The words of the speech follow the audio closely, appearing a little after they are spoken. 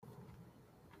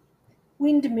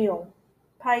Windmill,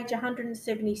 page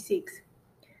 176.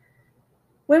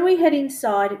 When we head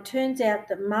inside, it turns out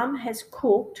that Mum has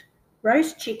cooked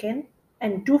roast chicken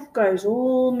and Doof goes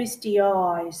all misty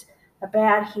eyes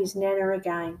about his Nana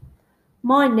again.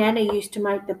 My Nana used to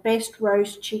make the best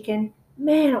roast chicken.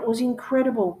 Man, it was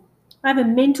incredible. I have a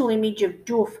mental image of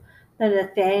Doof, the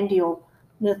Nathaniel,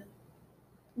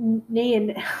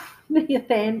 Nathaniel,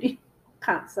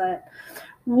 can't say it,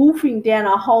 wolfing down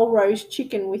a whole roast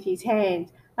chicken with his hands,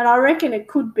 and I reckon it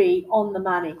could be on the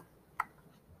money.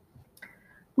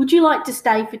 Would you like to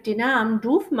stay for dinner,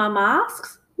 Doof? Mum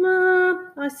asks.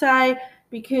 I say,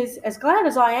 because as glad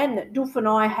as I am that Doof and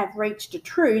I have reached a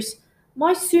truce,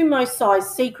 my sumo-sized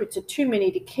secrets are too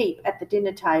many to keep at the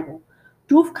dinner table.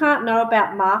 Doof can't know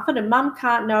about Martha and Mum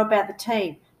can't know about the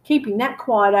team. Keeping that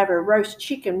quiet over a roast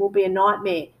chicken will be a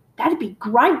nightmare. That'd be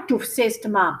great, Doof says to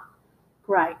Mum.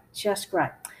 Great, just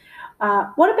great.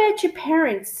 What about your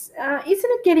parents?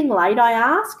 Isn't it getting late, I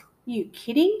ask? You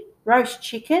kidding? Roast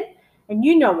chicken? And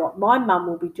you know what my mum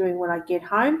will be doing when I get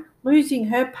home, losing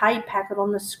her pay packet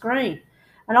on the screen.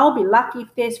 And I'll be lucky if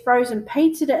there's frozen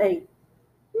pizza to eat.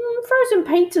 Frozen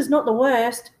pizza's not the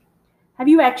worst. Have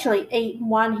you actually eaten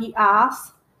one, he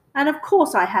asks. And of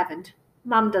course I haven't.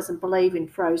 Mum doesn't believe in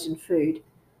frozen food.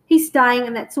 He's staying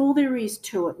and that's all there is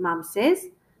to it, Mum says.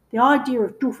 The idea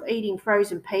of Doof eating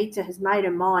frozen pizza has made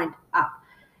her mind up.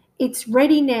 It's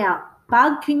ready now.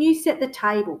 Bug, can you set the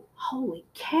table? Holy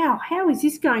cow, how is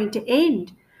this going to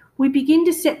end? We begin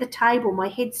to set the table, my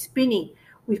head spinning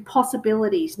with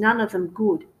possibilities, none of them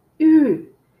good. Ooh.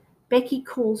 Becky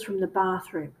calls from the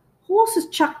bathroom. Horses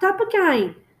chucked up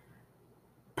again.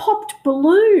 Popped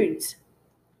balloons.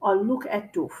 I look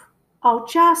at Doof.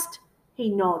 He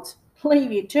nods.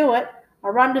 Leave you to it. I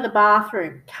run to the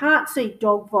bathroom. Can't see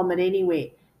dog vomit anywhere.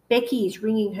 Becky is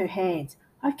wringing her hands.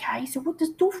 Okay, so what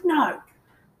does Doof know?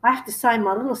 I have to say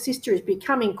my little sister is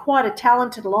becoming quite a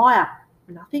talented liar.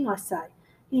 Nothing, I say.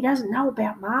 He doesn't know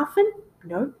about Marvin?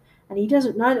 No. And he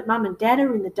doesn't know that Mum and Dad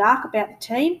are in the dark about the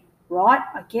team? Right,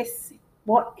 I guess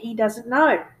what he doesn't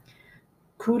know.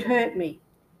 Could hurt me.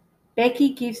 Becky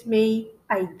gives me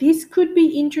a this could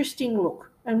be interesting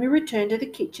look, and we return to the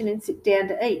kitchen and sit down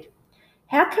to eat.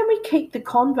 How can we keep the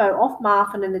convo off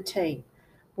Marvin and the team?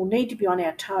 We'll need to be on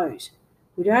our toes.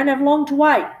 We don't have long to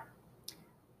wait.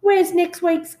 Where's next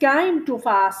week's game? Doof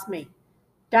asks me.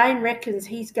 Dane reckons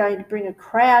he's going to bring a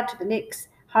crowd to the next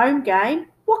home game.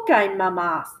 What game, Mum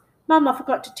asks. Mum, I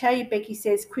forgot to tell you, Becky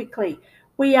says quickly.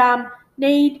 We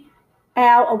need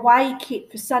our away kit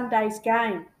for Sunday's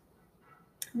game.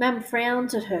 Mum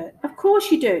frowns at her. Of course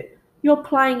you do. You're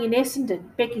playing in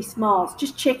Essendon. Becky smiles.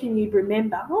 Just checking you'd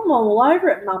remember. I'm all over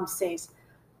it, Mum says.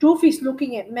 Doof is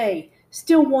looking at me,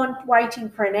 still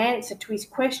waiting for an answer to his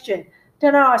question.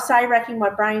 Don't know, I say, racking my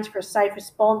brains for a safe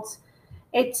response.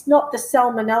 It's not the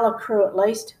Salmonella crew, at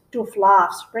least. Doof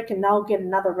laughs. Reckon they'll get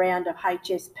another round of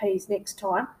HSPs next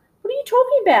time. What are you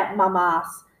talking about? Mum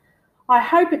asks. I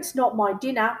hope it's not my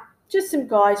dinner. Just some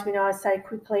guys we know, I say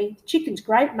quickly. The chicken's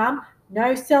great, Mum.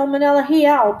 No Salmonella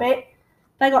here, I'll bet.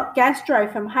 They got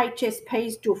gastro from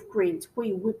HSP's, Doof grins.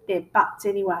 We whip their butts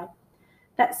anyway.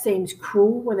 That seems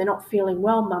cruel when they're not feeling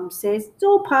well, Mum says. It's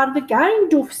all part of the game,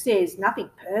 Doof says.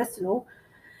 Nothing personal.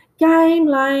 Game,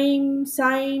 lame,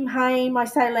 same, hame, I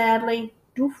say loudly.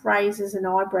 Doof raises an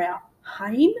eyebrow.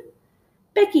 Hame?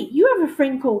 Becky, you have a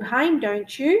friend called Hame,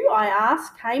 don't you? I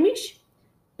ask. Hamish?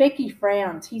 Becky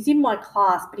frowns. He's in my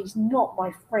class, but he's not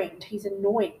my friend. He's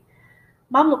annoying.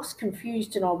 Mum looks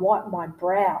confused and I wipe my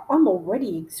brow. I'm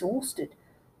already exhausted.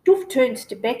 Doof turns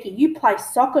to Becky. You play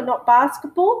soccer, not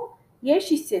basketball? Yeah,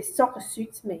 she says, soccer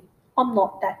suits me. I'm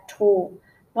not that tall.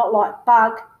 Not like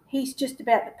Bug. He's just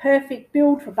about the perfect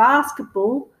build for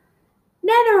basketball.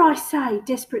 Nana, I say,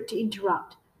 desperate to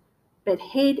interrupt, but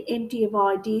head empty of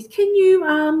ideas. Can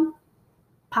you,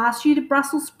 pass you the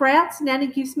Brussels sprouts? Nana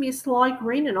gives me a sly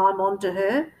grin and I'm on to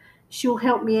her. She'll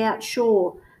help me out,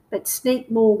 sure, but sneak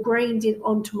more greens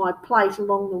onto my plate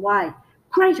along the way.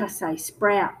 Great, I say,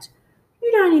 sprouts.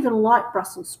 You don't even like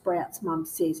Brussels sprouts, Mum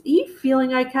says. Are you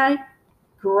feeling okay?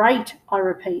 Great, I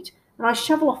repeat, and I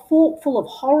shovel a forkful of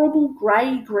horrible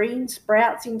grey-green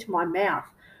sprouts into my mouth,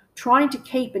 trying to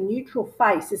keep a neutral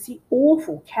face as the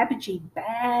awful, cabbagey,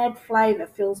 bad flavour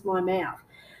fills my mouth.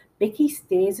 Becky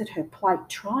stares at her plate,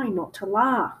 trying not to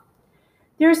laugh.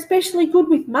 They're especially good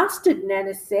with mustard,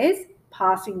 Nana says,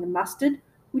 passing the mustard,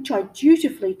 which I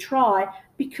dutifully try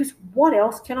because what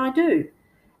else can I do?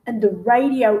 And the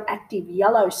radioactive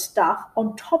yellow stuff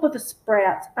on top of the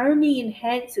sprouts only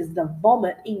enhances the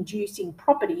vomit-inducing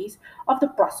properties of the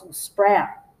Brussels sprout.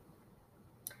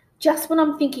 Just when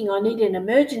I'm thinking I need an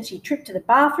emergency trip to the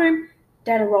bathroom,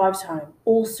 Dad arrives home,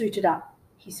 all suited up,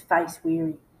 his face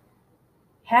weary.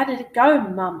 How did it go?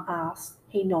 Mum asks.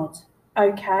 He nods.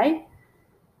 Okay.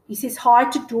 He says hi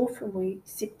to Doof and we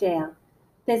sit down.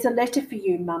 There's a letter for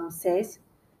you, Mum says.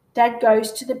 Dad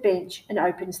goes to the bench and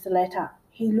opens the letter.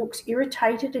 He looks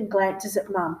irritated and glances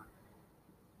at Mum.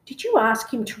 Did you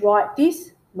ask him to write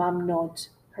this? Mum nods,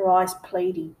 her eyes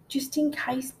pleading. Just in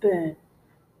case, Bern.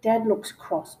 Dad looks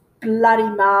across. Bloody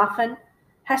Marfin.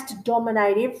 Has to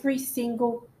dominate every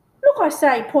single... Look, I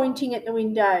say, pointing at the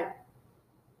window.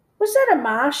 Was that a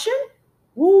Martian?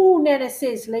 Ooh, Nana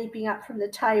says, leaping up from the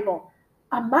table.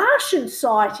 A Martian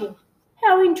sighting.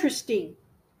 How interesting.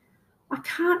 I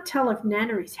can't tell if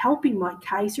Nana is helping my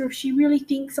case or if she really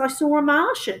thinks I saw a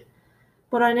Martian.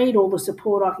 But I need all the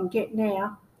support I can get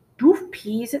now. Doof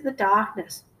peers at the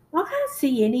darkness. I can't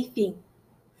see anything.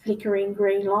 Flickering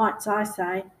green lights, I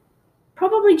say.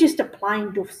 Probably just a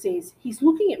plane, Doof says. He's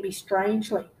looking at me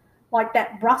strangely, like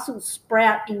that Brussels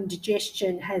sprout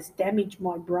indigestion has damaged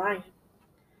my brain.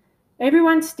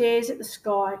 Everyone stares at the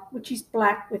sky, which is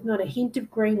black with not a hint of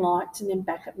green lights, and then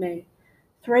back at me.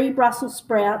 3 Brussels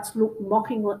sprouts look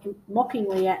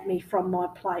mockingly at me from my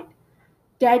plate.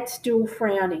 Dad's still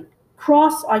frowning.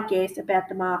 Cross, I guess, about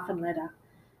the Marfin letter.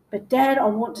 But Dad, I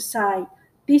want to say,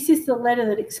 this is the letter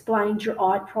that explains your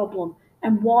eye problem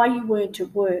and why you weren't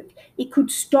at work. It could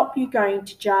stop you going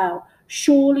to jail.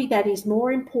 Surely that is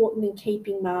more important than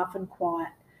keeping Marfin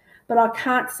quiet. But I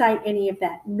can't say any of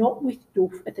that, not with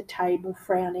Doof at the table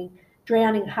frowning,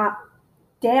 downing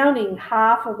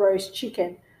half a roast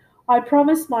chicken. I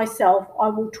promised myself I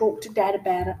will talk to Dad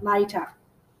about it later.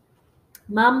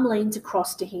 Mum leans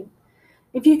across to him.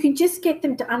 If you can just get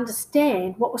them to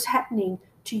understand what was happening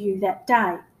to you that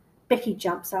day. Becky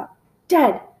jumps up.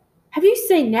 Dad, have you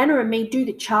seen Nana and me do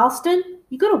the Charleston?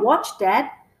 You got to watch, Dad.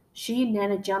 She and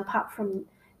Nana jump up in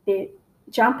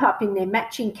their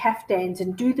matching caftans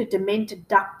and do the demented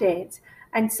duck dance,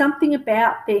 and something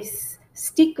about their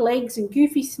stick legs and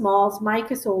goofy smiles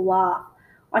make us all laugh.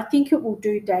 I think it will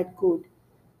do Dad good.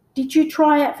 Did you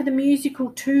try out for the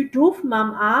musical too, Doof?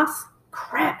 Mum asks.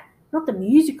 Crap, not the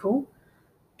musical.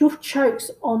 Doof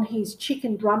chokes on his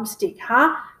chicken drumstick.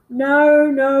 Huh?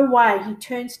 No way. He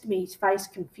turns to me, his face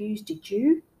confused. Did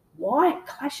you? Why? It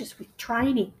clashes with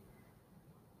training.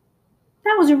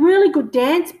 That was a really good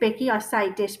dance, Becky, I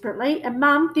say desperately. And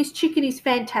Mum, this chicken is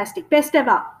fantastic. Best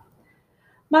ever.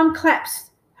 Mum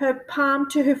claps her palm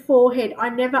to her forehead. I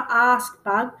never asked,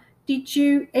 Bug. Did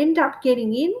you end up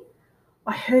getting in?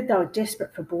 I heard they were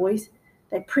desperate for boys.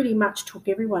 They pretty much took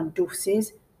everyone, Doof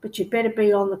says. But you'd better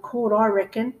be on the court, I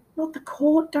reckon. Not the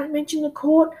court. Don't mention the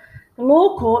court. The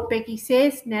law court, Becky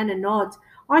says. Nana nods.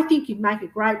 I think you'd make a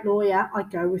great lawyer.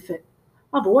 I'd go with it.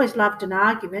 I've always loved an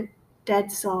argument.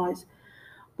 Dad sighs.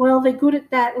 Well, they're good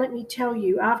at that, let me tell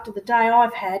you. After the day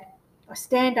I've had, I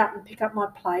stand up and pick up my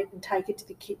plate and take it to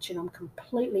the kitchen. I'm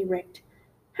completely wrecked.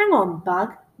 Hang on,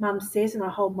 Bug, Mum says, and I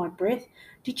hold my breath.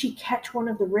 Did she catch one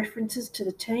of the references to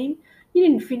the team? You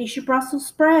didn't finish your Brussels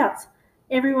sprouts.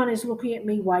 Everyone is looking at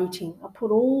me waiting. I put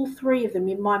all 3 of them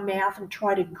in my mouth and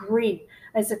try to grin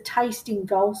as the taste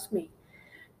engulfs me.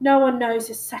 No one knows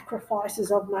the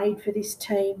sacrifices I've made for this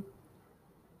team.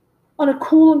 On a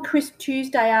cool and crisp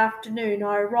Tuesday afternoon,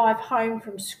 I arrive home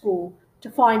from school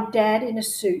to find Dad in a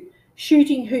suit,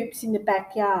 shooting hoops in the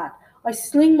backyard. I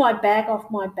sling my bag off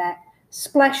my back,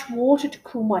 splash water to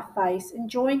cool my face, and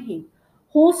join him.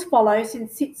 Horse follows and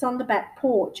sits on the back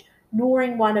porch,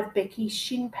 gnawing one of Becky's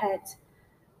shin pads.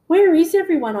 Where is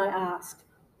everyone? I ask.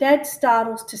 Dad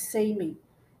startles to see me,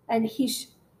 and his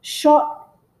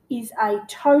shot is a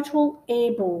total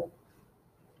airball.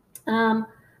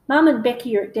 Mum and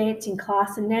Becky are at dancing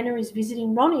class, and Nana is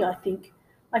visiting Ronnie, I think.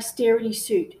 I stare at his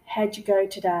suit. How'd you go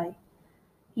today?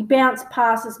 He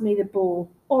passes me the ball.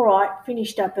 All right,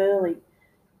 finished up early.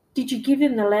 Did you give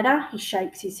him the letter? He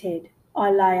shakes his head.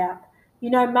 I lay up. You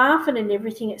know, Marfin and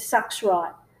everything, it sucks,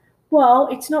 right? Well,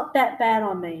 it's not that bad,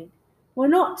 I mean. We're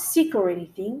not sick or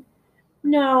anything.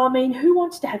 No, I mean, who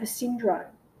wants to have a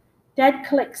syndrome? Dad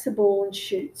collects the ball and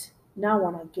shoots. No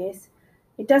one, I guess.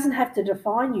 It doesn't have to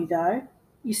define you, though.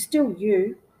 You're still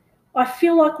you. I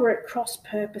feel like we're at cross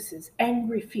purposes,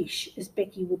 angry fish, as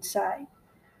Becky would say.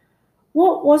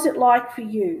 What was it like for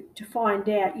you to find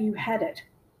out you had it?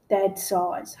 Dad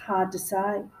sighs. Hard to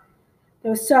say. There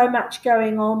was so much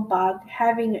going on, Bug,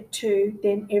 having it too,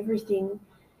 then everything.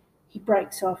 He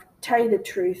breaks off. Tell you the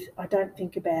truth, I don't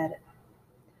think about it.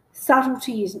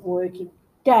 Subtlety isn't working.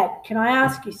 Dad, can I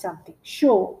ask you something?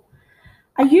 Sure.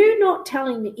 Are you not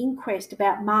telling the inquest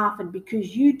about Marfin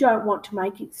because you don't want to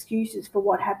make excuses for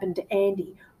what happened to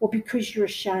Andy or because you're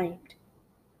ashamed?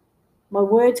 My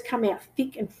words come out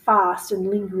thick and fast and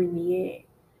linger in the air.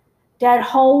 Dad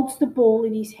holds the ball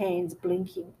in his hands,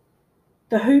 blinking.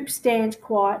 The hoop stands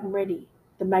quiet and ready.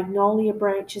 The magnolia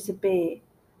branches are bare.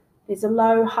 There's a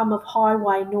low hum of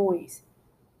highway noise,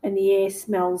 and the air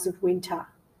smells of winter.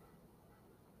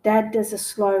 Dad does a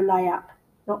slow layup.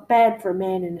 Not bad for a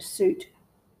man in a suit.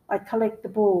 I collect the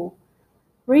ball.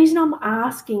 Reason I'm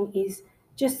asking is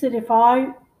just that if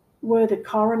I were the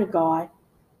coroner guy,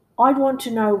 I'd want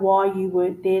to know why you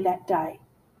weren't there that day.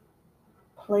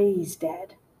 Please,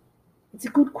 Dad. It's a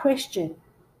good question,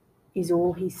 is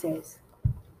all he says.